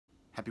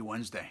Happy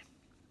Wednesday.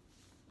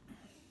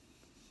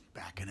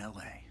 Back in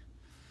LA.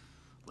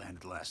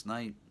 Landed last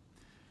night.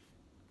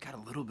 Got a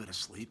little bit of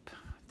sleep.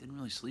 Didn't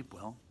really sleep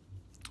well.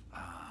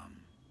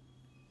 I'm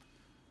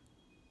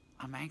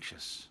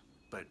anxious,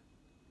 but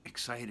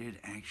excited,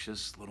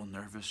 anxious, a little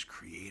nervous,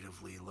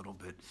 creatively, a little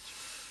bit,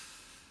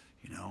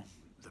 the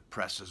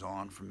press is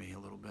on for me a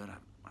little bit.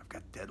 I've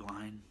got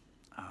deadline,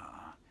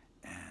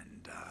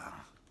 and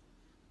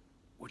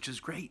which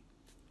is great,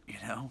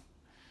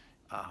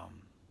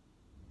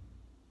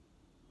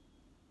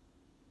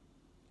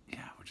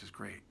 which is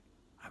great.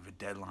 I have a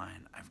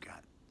deadline. I've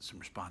got some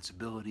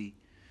responsibility,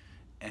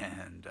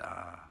 and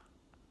I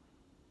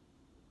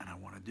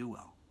want to do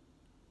well.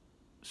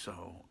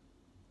 So,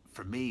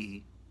 for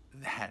me,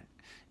 that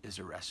is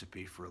a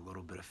recipe for a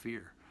little bit of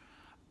fear.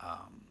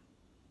 But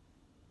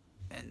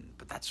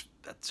that's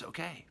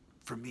okay.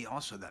 For me,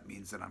 also, that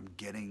means that I'm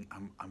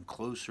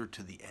closer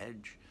to the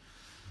edge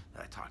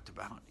that I talked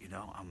about.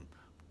 I'm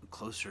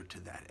closer to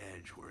that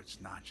edge where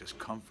it's not just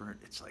comfort.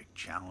 It's like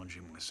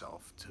challenging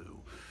myself to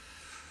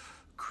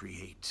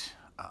create.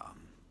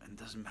 And it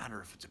doesn't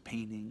matter if it's a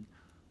painting,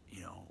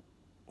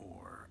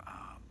 or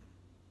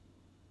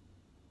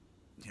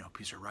a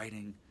piece of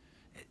writing.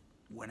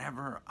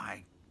 Whenever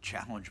I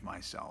challenge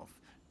myself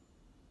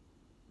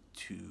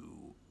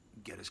to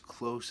get as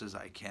close as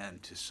I can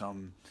to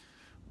some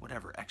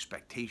whatever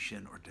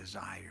expectation or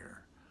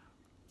desire,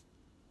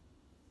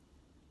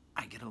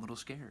 I get a little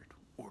scared.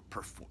 Or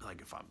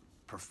like if I'm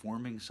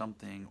performing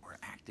something or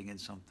acting in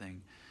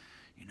something,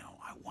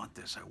 I want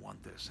this,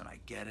 and I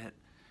get it,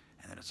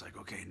 and then it's like,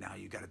 okay, now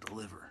you got to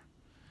deliver.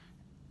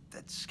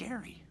 That's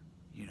scary,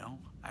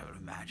 I would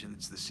imagine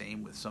it's the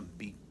same with some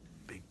big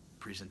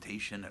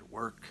presentation at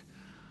work,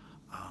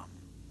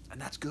 and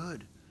that's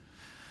good.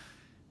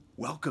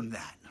 Welcome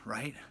that,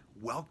 right?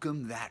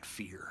 Welcome that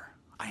fear.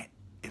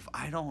 If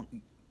I don't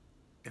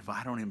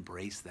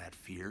embrace that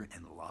fear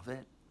and love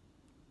it,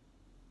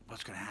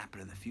 what's going to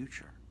happen in the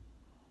future?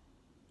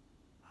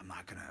 Am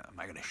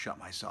I gonna shut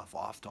myself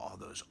off to all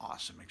those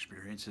awesome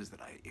experiences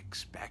that I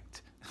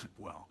expect?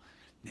 Well,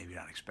 maybe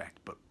not expect,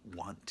 but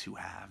want to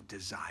have,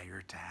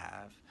 desire to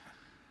have.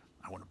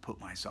 I want to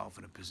put myself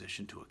in a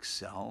position to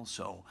excel,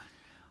 so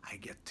I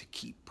get to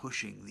keep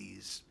pushing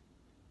these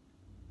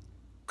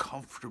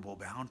comfortable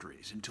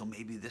boundaries until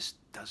maybe this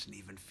doesn't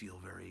even feel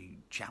very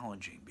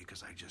challenging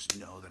because I just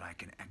know that I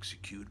can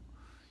execute,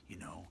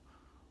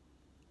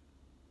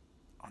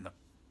 on the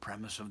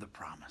premise of the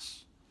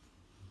promise.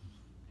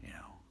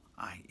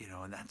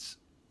 And that's,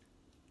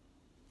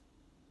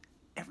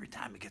 every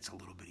time it gets a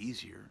little bit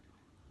easier,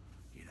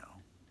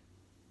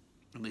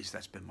 at least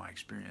that's been my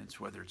experience.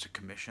 Whether it's a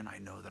commission, I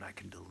know that I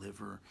can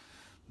deliver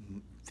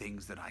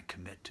things that I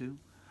commit to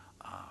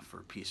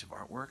for a piece of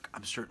artwork.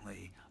 I'm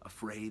certainly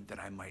afraid that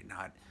I might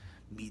not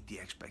meet the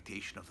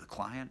expectation of the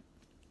client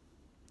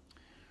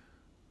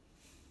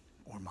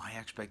or my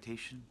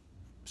expectation,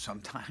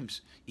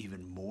 sometimes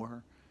even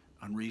more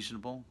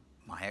unreasonable,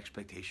 my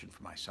expectation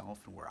for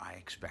myself and where I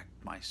expect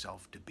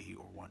myself to be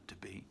or want to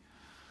be.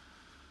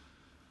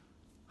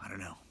 I don't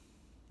know.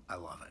 I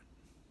love it.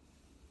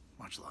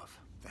 Much love.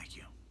 Thank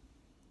you.